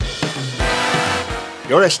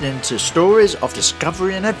You're listening to stories of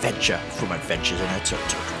discovery and adventure from Adventures in a Tuk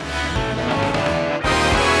Tuk.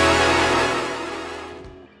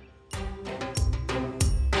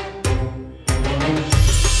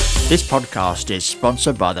 This podcast is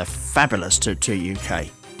sponsored by the fabulous Tuk Tuk UK,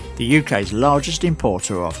 the UK's largest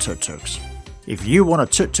importer of Tuk Tuks. If you want a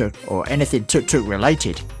Tuk Tuk or anything Tuk Tuk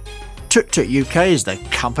related, Tuk Tuk UK is the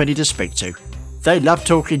company to speak to. They love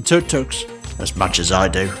talking Tuk Tuks as much as I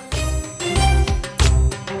do.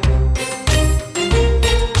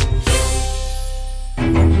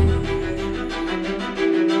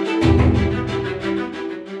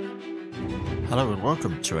 Hello and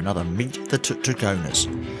welcome to another Meet the Tuk Tuk Owners.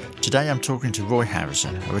 Today I'm talking to Roy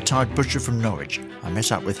Harrison, a retired butcher from Norwich. I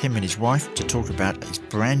met up with him and his wife to talk about his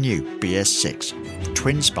brand new BS6, the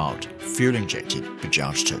twin-sparked, fuel-injected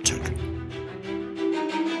Bajaj Tuk Tuk.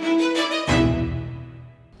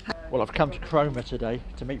 Well, I've come to Cromer today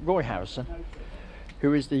to meet Roy Harrison,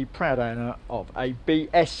 who is the proud owner of a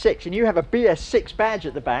BS6. And you have a BS6 badge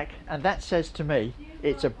at the back, and that says to me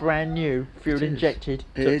it's a brand new fuel-injected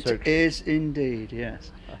Tuk Tuk. It is indeed, yes.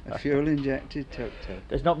 A fuel-injected Tuk Tuk.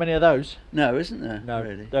 There's not many of those. No, isn't there? No,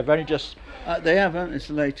 really. They've only just They haven't. It's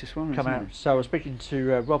the latest one. come out. It? So I was speaking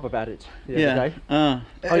to Rob about it the other day.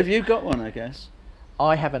 Have you got one? I guess.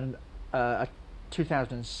 I have a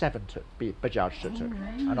 2007 Bajaj Tuk Tuk,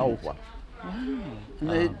 an old one. Wow.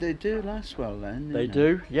 And they do last well then. They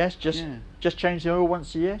do. Yes. Just change the oil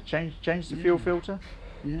once a year. Change the fuel filter.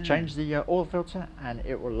 Yeah. Change the oil filter, and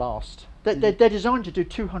it will last. They're designed to do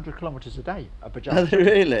 200 kilometres a day. A Bajaj. Are they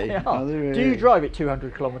really? Yeah. Are they really? Do you drive it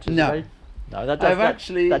 200 kilometres No. a day? No, that doesn't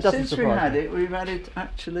since we surprise had me. it, we've had it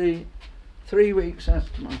actually 3 weeks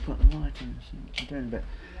after. I'll put the light on. I'm doing a bit.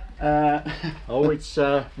 Oh, it's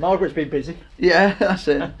Margaret's been busy. Yeah, that's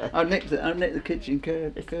it. I nicked the kitchen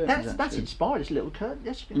curtains. That's inspired. This little curtain.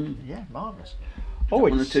 Yes, yeah, marvellous. Oh,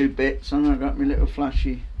 one or two bits, and I got my little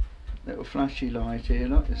flashy light here.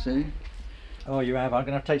 Like you see. Oh, you have. I'm going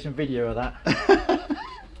to have to take some video of that.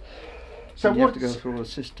 So you have to go through all the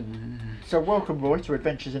system. So welcome, Roy, to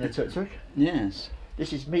Adventures in a Tuk Tuk. Yes.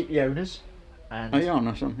 This is Meet the Owners. And are you on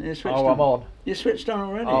or something? You switched I'm on. You switched on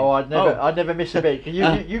already? Oh, I'd never miss a beat.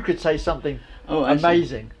 You could say something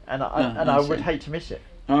amazing, and I would hate to miss it.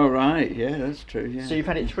 Oh right, yeah, that's true. Yeah. So you've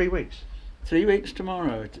had it 3 weeks. 3 weeks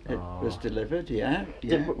tomorrow. It was delivered. Yeah.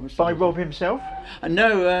 By Rob himself?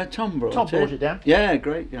 No, Tom brought it. Tom brought it down. Yeah,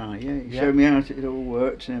 great guy. Yeah, he showed me how it all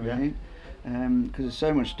works and everything. Because it's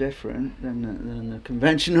so much different than the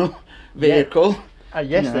conventional vehicle.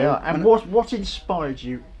 Yes, they are. And what inspired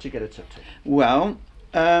you to get a Tuk Tuk? Well,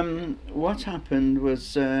 what happened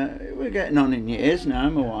was we're getting on in years now,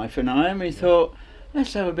 my wife and I, and we thought,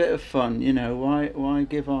 let's have a bit of fun. You know, why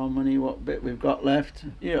give our money, what bit we've got left,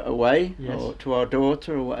 away or to our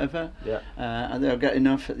daughter or whatever. Yeah. And they'll get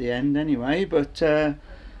enough at the end anyway. But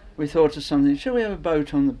we thought of something. Shall we have a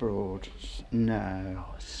boat on the Broad? No.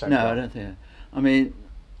 I don't think. I mean,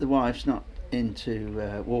 the wife's not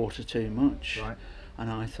into water too much. Right. And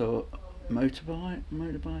I thought, motorbike?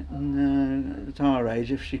 No, at our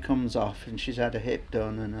age, if she comes off and she's had a hip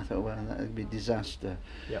done, and I thought, well, that would be a disaster.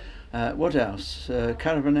 Yep. What else?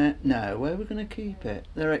 Caravanette? No, where are we going to keep it?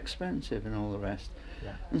 They're expensive and all the rest.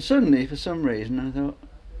 Yeah. And suddenly, for some reason, I thought,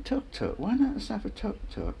 Tuk Tuk, why not let's have a Tuk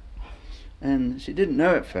Tuk? And she didn't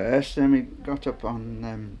know at first, then we got up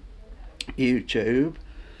on YouTube,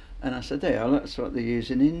 and I said, hey, that's what they use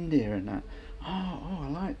in India and that. Oh, I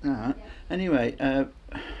like that. Anyway,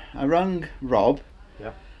 I rang Rob,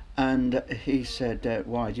 and he said,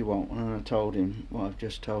 why do you want one? And I told him what I've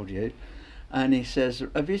just told you. And he says,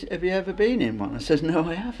 have you ever been in one? I says, no,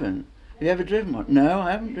 I haven't. Have you ever driven one? No,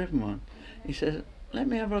 I haven't driven one. He says, let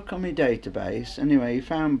me have a look on my database. Anyway, he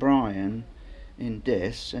found Brian in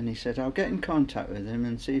Dis, and he said, I'll get in contact with him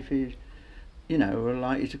and see if he, would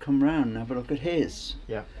like you to come round and have a look at his.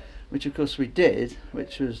 Yeah. Which of course we did,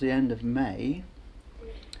 which was the end of May,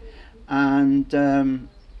 and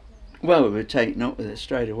we were taken up with it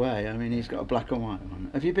straight away. I mean, he's got a black and white one.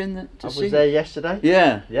 Have you been there to see? I was there yesterday.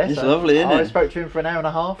 Yeah, yes, it's lovely, isn't it? I spoke to him for an hour and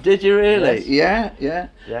a half. Did you really? Yes. Yeah.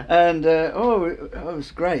 And it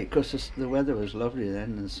was great because the weather was lovely then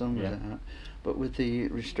and the sun was out. But with the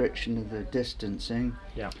restriction of the distancing,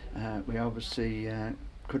 we obviously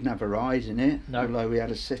couldn't have a ride in it, although we had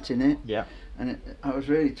a sit in it. Yeah. And I was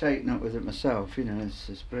really taken up with it myself,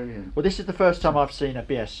 it's brilliant. Well, this is the first time I've seen a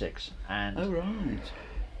BS6, and oh right.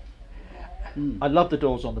 I love the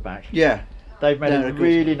doors on the back. Yeah. They've made a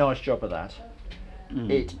really nice job of that.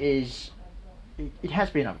 It has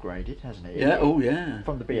been upgraded, hasn't it? Yeah,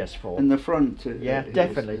 from the BS4. And the front,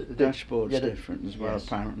 definitely. The dashboard's different as well,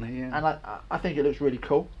 apparently. Yeah. And I think it looks really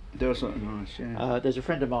cool. It does look nice, yeah. There's a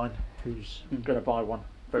friend of mine who's going to buy one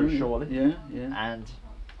very shortly. Yeah, yeah. And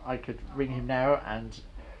I could ring him now and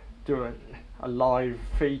do a live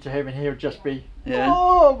feed to him, and he'll just be,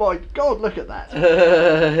 oh my God, look at that.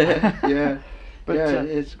 Yeah. But, yeah,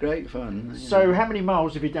 it's great fun. So how many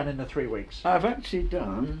miles have you done in the 3 weeks? I've actually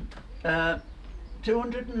done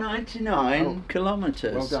 299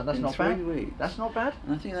 kilometres. Well done, that's in not 3 bad. weeks. That's not bad.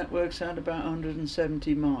 And I think that works out about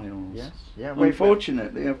 170 miles. Yes, yeah.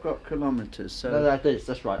 Unfortunately, I've got kilometres, so no,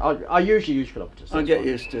 that's right. I usually use kilometres. I get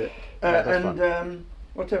used to it. Yeah,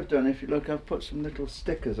 What I've done, if you look, I've put some little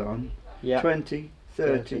stickers on. Yeah. 20,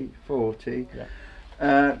 30, 40.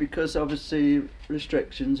 Yeah. Because obviously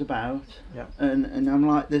restrictions about. Yeah. And I'm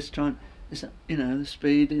like this trying, the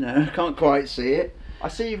speed, I can't quite see it. I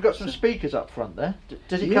see you've got some speakers up front there.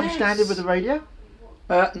 Does it come standard with the radio?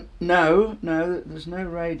 No, there's no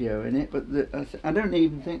radio in it, but I don't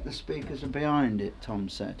even think the speakers are behind it, Tom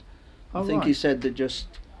said. I think he said they're just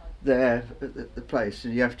there at the place,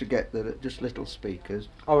 and you have to get just little speakers.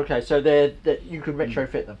 Oh, okay, so you can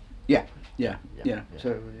retrofit them? Yeah.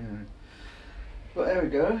 So, but there we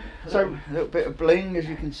go. So a little bit of bling, as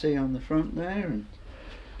you can see on the front there, and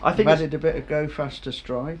I've added a bit of Go Faster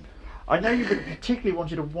stripe. I know you particularly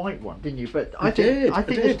wanted a white one, didn't you? But I did. I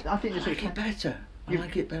think this I like it better. I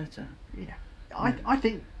like it better. Yeah. I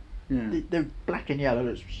think the black and yellow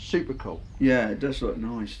looks super cool. Yeah, it does look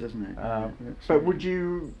nice, doesn't it? But would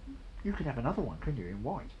you could have another one, couldn't you, in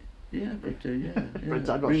white? Yeah, I could do, yeah. But I'm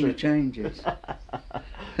not Bring sure. the changes.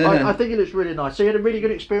 I think it looks really nice. So you had a really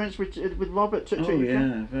good experience with Robert Tuk Tuk? Oh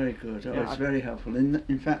yeah, very good. It's very helpful.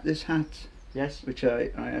 In fact, this hat, which I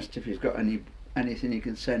asked if he's got anything he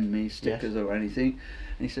can send me, stickers or anything,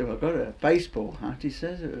 and he said, well, I've got a baseball hat, he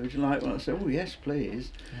says, would you like one? I said, oh yes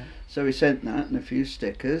please. So he sent that and a few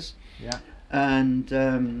stickers, and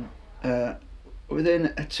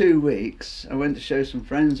within 2 weeks I went to show some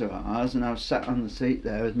friends of ours, and I was sat on the seat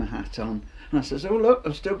there with my hat on, and I said, oh look,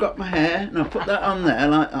 I've still got my hair, and I put that on there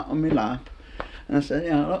like that on my lap, and I said,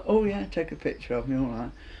 oh yeah, take a picture of me, all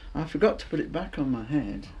right. I forgot to put it back on my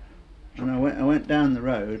head. And I went down the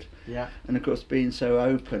road, and of course, being so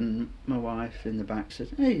open, my wife in the back said,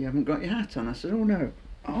 hey, you haven't got your hat on. I said, oh no.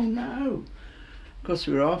 Of course,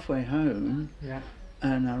 we were halfway home,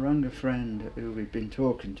 and I rang a friend who we'd been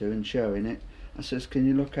talking to and showing it. I says, can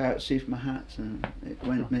you look out, see if my hat's, and it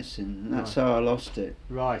went missing, and that's how I lost it.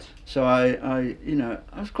 Right. So I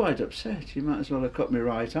was quite upset. You might as well have cut my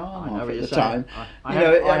right arm off at the time. I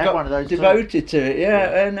got one of those devoted to it,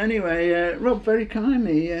 and anyway, Rob very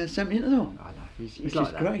kindly sent me another one. I know. He's which like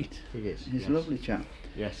is that. great. He is. He's a lovely chap.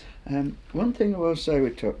 Yes. One thing I will say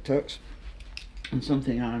with Tuk Tuks, and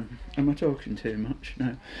something am I talking too much?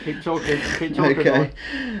 No. Keep talking. Okay.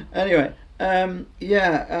 Anyway,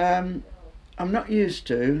 I'm not used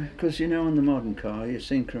to, because on the modern car you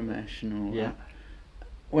synchro mesh and all that.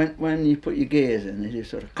 When you put your gears in, they do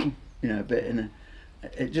sort of a bit in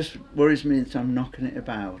it just worries me that I'm knocking it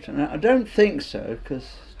about, and I don't think so,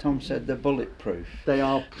 because Tom said they're bulletproof. They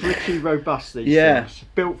are pretty robust, these things.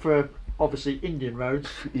 Built for obviously Indian roads,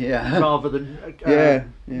 rather than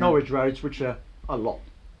Norwich roads, which are a lot.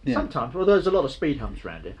 Sometimes, well, there's a lot of speed humps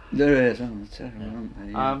around here. There is, terrible,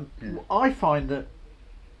 aren't they? I find that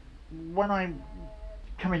when I'm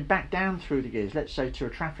coming back down through the gears, let's say to a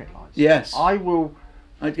traffic light,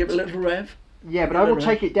 I'd give it a little rev. Yeah, but I will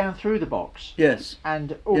take it down through the box. Yes.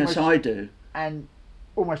 And almost, yes, I do. And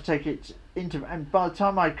almost take it into, and by the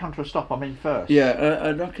time I come to a stop, I'm in first. Yeah,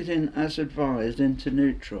 I lock it in as advised into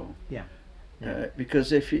neutral. Yeah.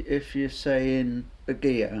 Because if you say in a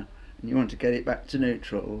gear and you want to get it back to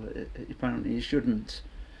neutral, apparently you shouldn't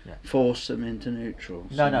force them into neutral.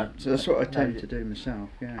 So that's what I tend to do myself.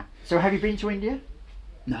 Yeah. So have you been to India?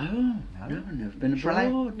 No, I've never been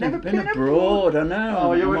abroad. Never been abroad. I know.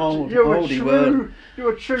 Oh, you're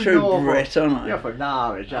a true Brit, aren't I? You're from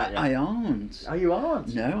Norwich, aren't you? I aren't. Oh, you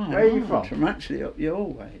aren't? No, I aren't. Where are you from? I'm actually up your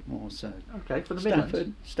way, more so. Okay, from the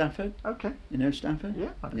Midlands. Stafford. Okay. You know Stafford?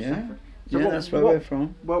 Yeah, I know Stafford. So that's where we're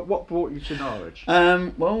from. Well, what brought you to Norwich?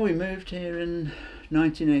 Well, we moved here in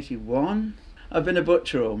 1981. I've been a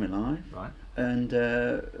butcher all my life. Right. And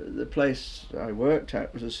the place I worked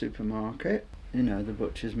at was a supermarket. The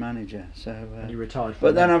butcher's manager. So. And you retired.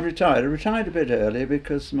 But then I've retired. I retired a bit early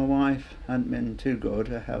because my wife hadn't been too good.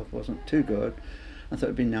 Her health wasn't too good. I thought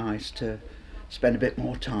it'd be nice to spend a bit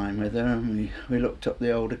more time with her, and we looked up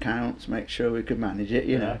the old accounts, make sure we could manage it,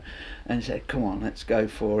 know, and said, "Come on, let's go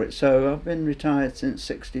for it." So I've been retired since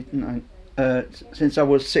since I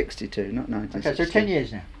was 62, not 1960. Okay, so 10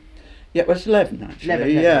 years now. Yeah, it was 11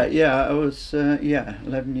 actually. 11 yeah, I was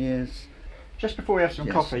 11 years Just before we have some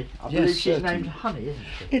Yes. coffee, I Yes, believe she's certainly. named Honey, isn't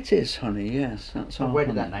she? It is honey, yes. That's And our where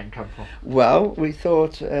did honey. that name come from? Well, we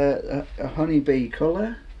thought a honeybee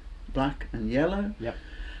colour, black and yellow. Yep.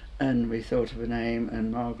 And we thought of a name,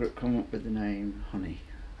 and Margaret come up with the name Honey.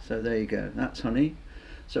 So there you go, that's Honey.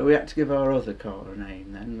 So we had to give our other car a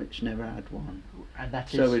name then, which never had one. And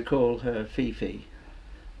that is... So we call her Fifi,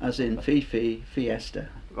 as in Fifi Fiesta.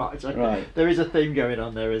 Right, okay. Right. There is a theme going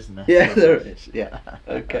on there, isn't there? Yeah, there is. Yeah.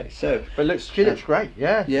 Okay. So. But she looks great.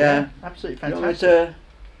 Yeah. Yeah. Absolutely You want me fantastic. to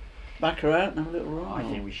back her out and have a little ride? I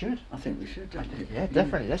think we should. I think we should. Don't you? Yeah,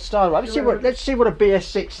 definitely. Let's start. Let's see what a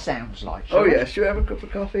BS6 sounds like. Oh we? yeah. Should we have a cup of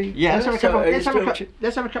coffee? Yeah. Let's have So,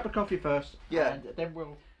 a cup of coffee first. Yeah. And then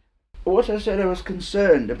we'll. What I said I was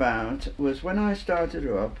concerned about was when I started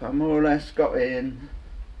her up, I more or less got in.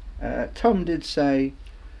 Tom did say,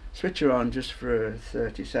 switch her on just for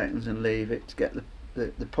 30 seconds and leave it to get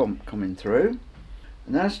the pump coming through.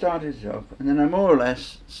 And then I started it up, and then I more or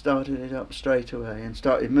less started it up straight away and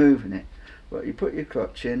started moving it. But you put your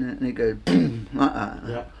clutch in and it goes boom, like that.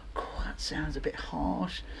 Yeah. Oh, that sounds a bit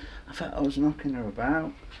harsh. I felt I was knocking her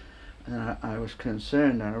about. And then I was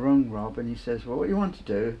concerned, and I rung Rob, and he says, well, what you want to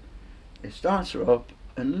do is start her up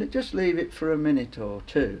and just leave it for a minute or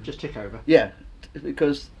two. Just tick over. Yeah,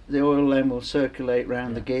 because the oil then will circulate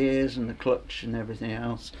round the gears and the clutch and everything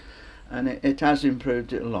else, and it has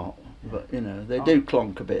improved it a lot. But you know, they do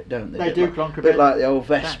clonk a bit, don't they? They do clonk a bit bit. like the old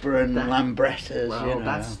Vespa and Lambrettas. Well, you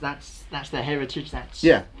know. that's their heritage. That's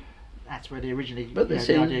where they originally. But they the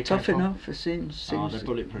seem idea tough came from. enough. It seems They're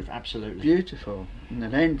bulletproof, absolutely. beautiful, and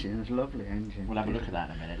an engine is a lovely engine. We'll have a look at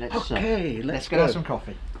that in a minute. Let's let's go have some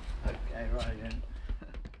coffee. Okay, right then.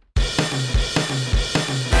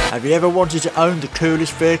 Have you ever wanted to own the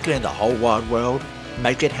coolest vehicle in the whole wide world?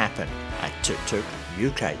 Make it happen at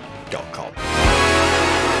tuktukuk.com.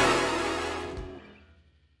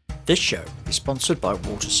 This show is sponsored by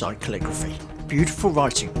Waterside Calligraphy. Beautiful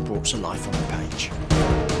writing brought to life on the page.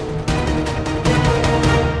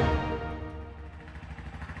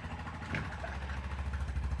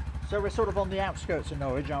 So we're sort of on the outskirts of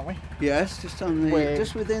Norwich, aren't we? Yes, just on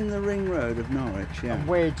just within the ring road of Norwich. Yeah. And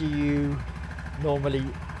where do you normally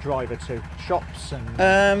drive her to? Shops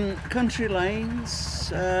and Country lanes.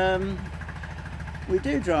 We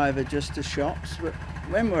do drive her just to shops, but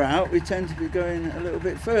when we're out, we tend to be going a little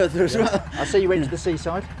bit further as well. I see you went to the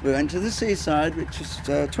seaside. We went to the seaside, which is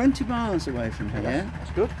 20 miles away from here.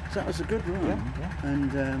 That's good. So that was a good run. Yeah.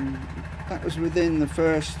 And that was within the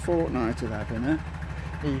first fortnight of having her.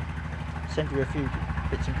 He sent you a few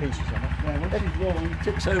bits and pieces on it. Yeah, well, she's warm.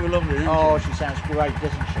 Tips over lovely, doesn't Oh, she? she sounds great,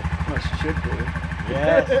 doesn't she? Well, she should do.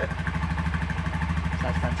 Yes.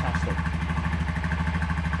 Sounds fantastic.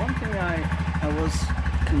 One thing I was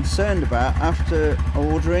concerned about after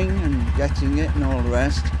ordering and getting it and all the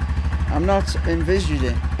rest, I'm not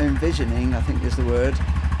envisioning, I think is the word,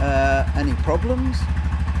 any problems,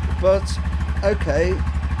 but okay,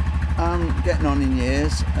 I'm getting on in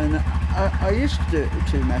years, and I used to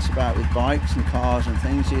mess about with bikes and cars and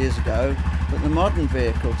things years ago, but the modern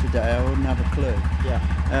vehicle today I wouldn't have a clue. Yeah.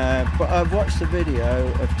 But I've watched the video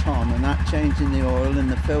of Tom and that changing the oil and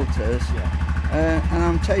the filters, and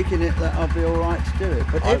I'm taking it that I'll be alright to do it.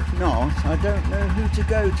 But if not, I don't know who to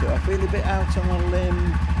go to. I feel a bit out on a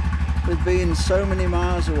limb with being so many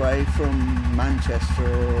miles away from Manchester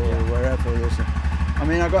or wherever. I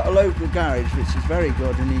mean, I've got a local garage which is very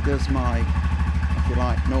good, and he does my, if you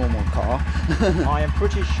like, normal car. I am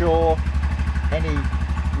pretty sure any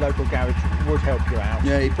local garage would help you out.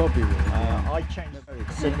 Yeah, he probably will. I changed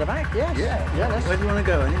the sit in the back. Yes. Yeah. Where do you want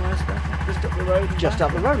to go? Anywhere special? Just up the road. Just back?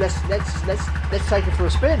 up the road. Let's take it for a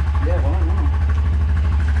spin. Yeah, why not?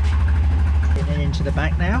 Getting into the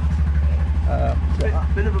back now.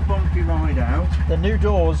 Bit of a bumpy ride out. The new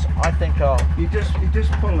doors, I think, are. You just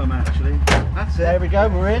pull them actually. That's it. There we go.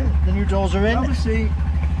 We're in. The new doors are in. Obviously,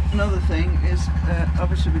 another thing is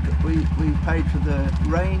obviously we paid for the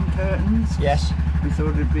rain curtains. Yes. We thought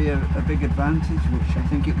it'd be a big advantage, which I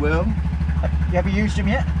think it will. You ever used them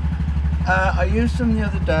yet? I used them the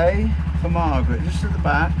other day for Margaret, just at the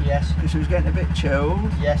back. Yes. Because she was getting a bit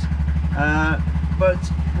chilled. Yes. But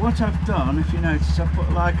what I've done, if you notice, I've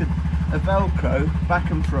put like a Velcro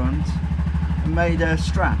back and front and made a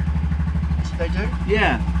strap. They do?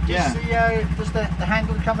 Yeah. Does the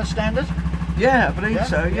handle come as standard? Yeah, I believe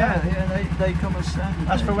so. Yeah. They come as standard.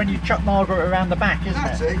 That's for when you chuck Margaret around the back, isn't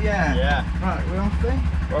That's it? it, yeah. Yeah. Right, we're off then?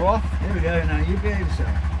 We're off. Here we go now, you behave yourself.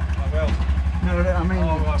 I will. No, I mean,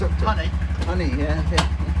 Tuk Tuk. Honey. Honey, yeah. Oh,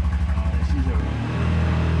 this is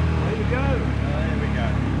there you go. There we go.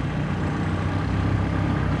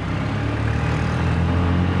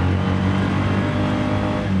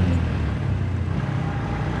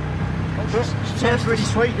 sounds really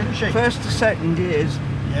sweet, doesn't she? First to second gears,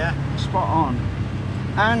 Yeah. spot on.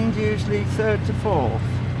 And usually third to fourth.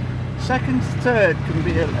 Second to third can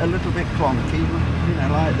be a little bit clunky, you know,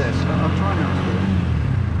 like this. I'll try not to do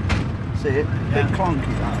it. See it? Yeah. Bit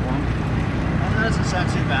clunky, that one. That doesn't sound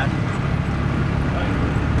too bad.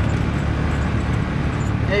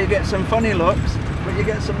 Yeah, you get some funny looks, but you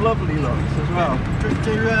get some lovely looks as well.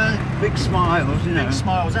 Big smiles, you know. Big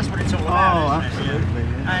smiles, that's what it's all about, Oh, isn't it? absolutely.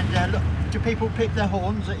 Yeah. And look, do people pick their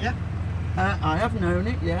horns at you? I have known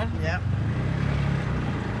it, yeah. Yeah.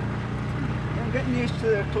 I'm getting used to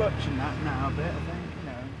the clutch and that now a bit, I think, you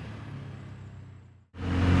know.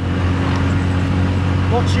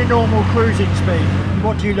 What's your normal cruising speed?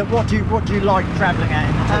 What do you like travelling at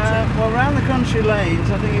in the tuk-tuk? Well, around the country lanes,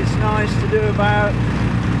 I think it's nice to do about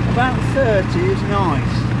 30 is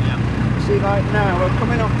nice. Yeah. See, like now we're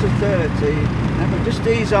coming up to 30, and if I just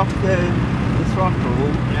ease off the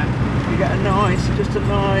throttle, Yeah. you get just a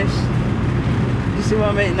nice. You see what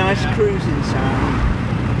I mean? Nice cruising sound.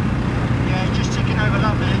 Yeah, just ticking over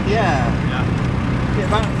lovely. Yeah. Yeah. Get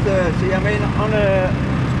about 30. I mean, on a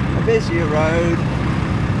busier road,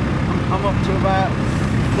 I'm up to about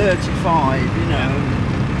 35, you know.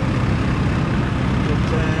 But,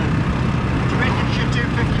 Do you reckon you should do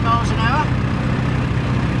 50 miles an hour?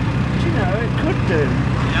 you know, it could do.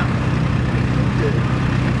 Yeah. It could do.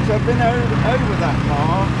 So I've been over that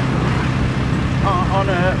mark on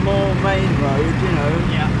a more main road, you know.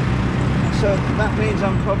 Yeah. So that means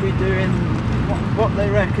I'm probably doing what they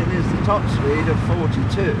reckon is the top speed of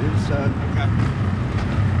 42. So. Okay.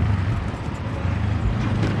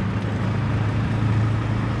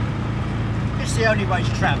 It's the only way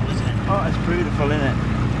to travel, isn't it? Oh, it's beautiful, isn't it?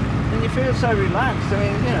 And you feel so relaxed. I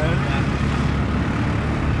mean, you know.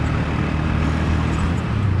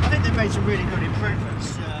 I think they've made some really good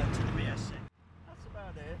improvements to the BS6. That's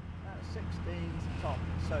about it. That's 16's top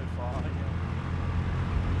so far.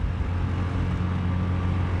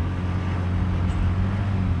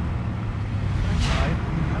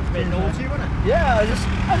 That's a bit naughty, wasn't it? Yeah, I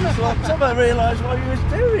just looked up and realised what he was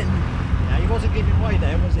doing. Yeah, he wasn't giving way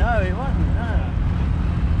there, was he? No, he wasn't. No.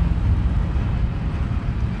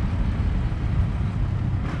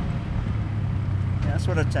 Yeah, that's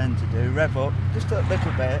what I tend to do. Rev up just a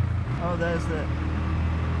little bit. Oh, there's the.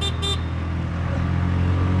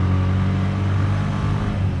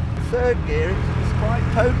 Third gear, it's quite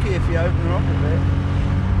pokey if you open her up a bit.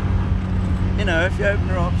 You know, if you open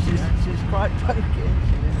her up, she's quite pokey.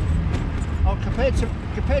 Oh, compared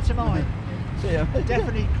to mine, See,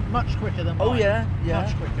 definitely much quicker than mine. Oh yeah, yeah.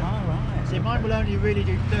 Much quicker. All right. See, mine will only really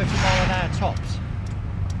do 30 mile an hour tops.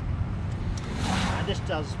 And this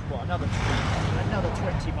does what, another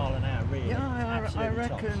 20 mile an hour really. Yeah, I Absolutely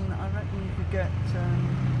reckon. tops. I reckon you could get.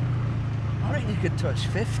 I reckon you could touch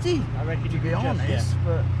 50. I reckon you To be could just, honest, yeah.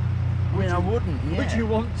 but I mean, I wouldn't. Yeah. Would you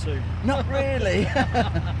want to? Not really.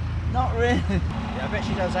 Not really. Yeah, I bet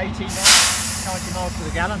she does 80 miles, 90 miles to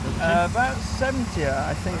the gallon, doesn't she? About 70,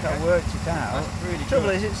 I think. Okay. I worked it out. That's really Trouble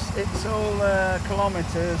good. is, it's all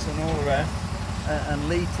kilometres and all the rest, and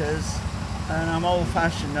litres, and I'm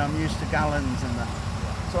old-fashioned. I'm used to gallons and that.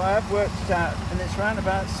 So I have worked it out, and it's around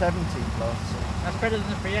about 70 plus. That's better than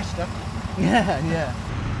the Fiesta. Yeah, yeah.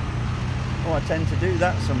 Oh, I tend to do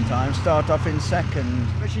that sometimes. Start off in second.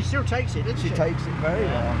 But she still takes it, doesn't she? She takes it very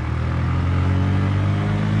well.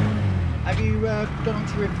 Have you gone on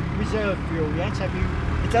to reserve fuel yet? Have you?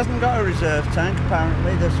 It hasn't got a reserve tank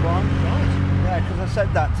apparently, this one. Right. Yeah, because I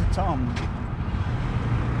said that to Tom.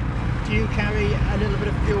 Do you carry a little bit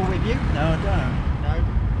of fuel with you? No, I don't. No.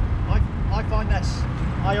 I find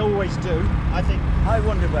I always do. I think I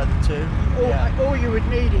wonder whether to. all you would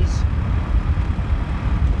need is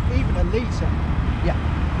even a litre. Yeah.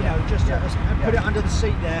 You know, just Yeah. put it under the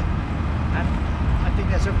seat there, and I think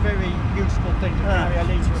that's a very useful thing to carry a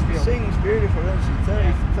litre of fuel. Sings beautiful, isn't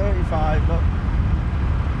it? 35, look.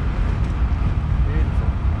 Beautiful.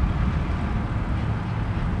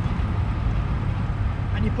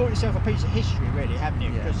 And you bought yourself a piece of history, really, haven't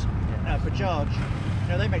you? Yeah. Because Bajaj,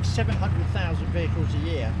 they make 700,000 vehicles a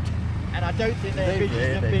year, and I don't think they're They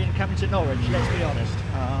envisioning them really? coming to Norwich. Let's be honest.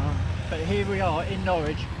 But here we are in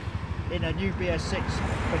Norwich, in a new BS6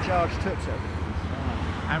 Bajaj Tuk Tuk,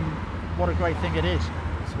 and what a great thing it is.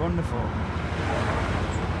 It's wonderful.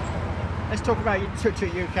 Let's talk about Tuk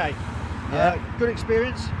Tuk UK. Yeah. Good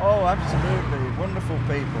experience. Oh, absolutely. Wonderful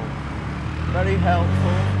people. Very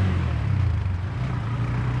helpful.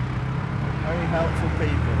 Very helpful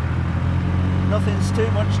people. Nothing's too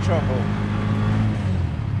much trouble.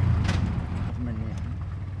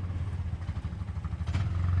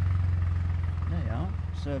 There you are.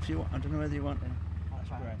 So if you want, I don't know whether you want to. That's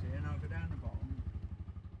great. And I'll go down the bottom.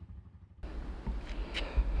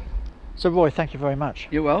 So Roy, thank you very much.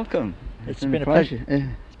 You're welcome. It's been a pleasure.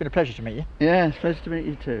 It's been a pleasure to meet you. Yeah, it's a pleasure to meet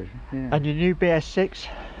you too. Yeah. And your new BS6,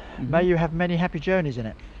 may you have many happy journeys in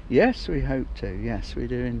it. Yes, we hope to. Yes, we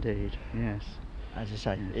do indeed. Yes. As I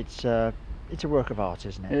say, it's a work of art,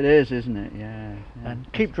 isn't it? It is, isn't it? Yeah. And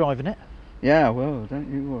keep driving it. Yeah, well, don't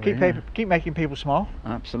you worry. Keep making people smile.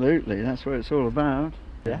 Absolutely, that's what it's all about.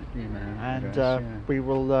 Yeah. You know, And we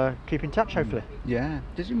will keep in touch, hopefully. Yeah.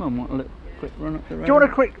 Does your mum want a little quick run up the road? Do you want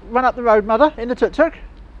a quick run up the road, Mother, in the tuk-tuk?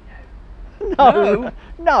 No.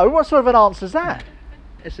 No. What sort of an answer is that?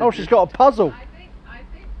 Oh, she's got a puzzle. I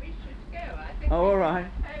think we should go. I think Oh, all right.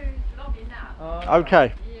 long enough.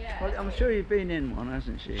 Okay. Yeah. Well, I'm sure you've been in one,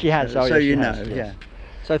 hasn't she? She has. So, Oh, so yes, you she know, has, yes. yeah.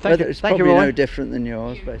 So thank you. It's Thank probably you, Roy. no different than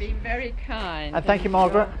yours, You've but been very kind. And thank you,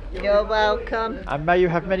 Margaret. You're welcome. And may you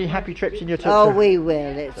have many happy trips in your tuk-tuk. Oh, we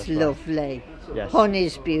will. It's lovely. Yes.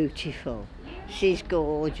 Honey's beautiful. She's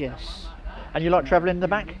gorgeous. And you like travelling in the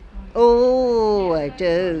back? Oh, I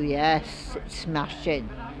do, yes. It's smashing.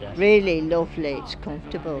 Yes. Really lovely. It's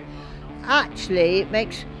comfortable. Actually, it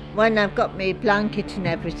makes, when I've got my blanket and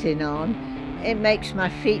everything on, it makes my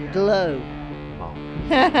feet glow. Oh.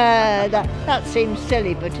 that seems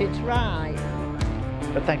silly, but it's right.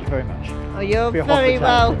 But thank you very much. Oh, you're For your very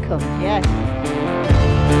hospitality. welcome, yes.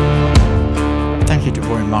 Thank you to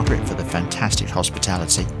Roy and Margaret for the fantastic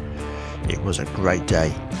hospitality. It was a great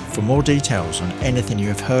day. For more details on anything you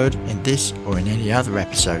have heard in this or in any other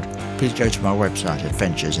episode, please go to my website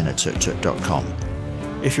adventuresinatукtuk.com.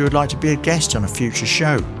 If you would like to be a guest on a future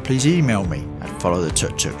show, please email me at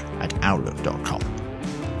followthetuktuk@outlook.com.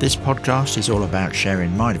 This podcast is all about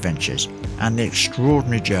sharing my adventures and the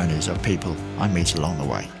extraordinary journeys of people I meet along the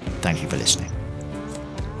way. Thank you for listening.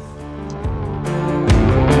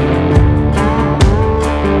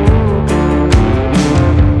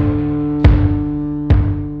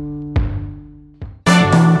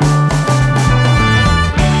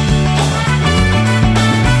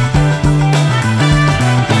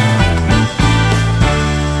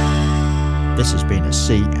 This has been a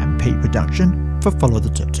C&P production for Follow the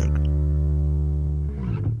Tuk Tuk.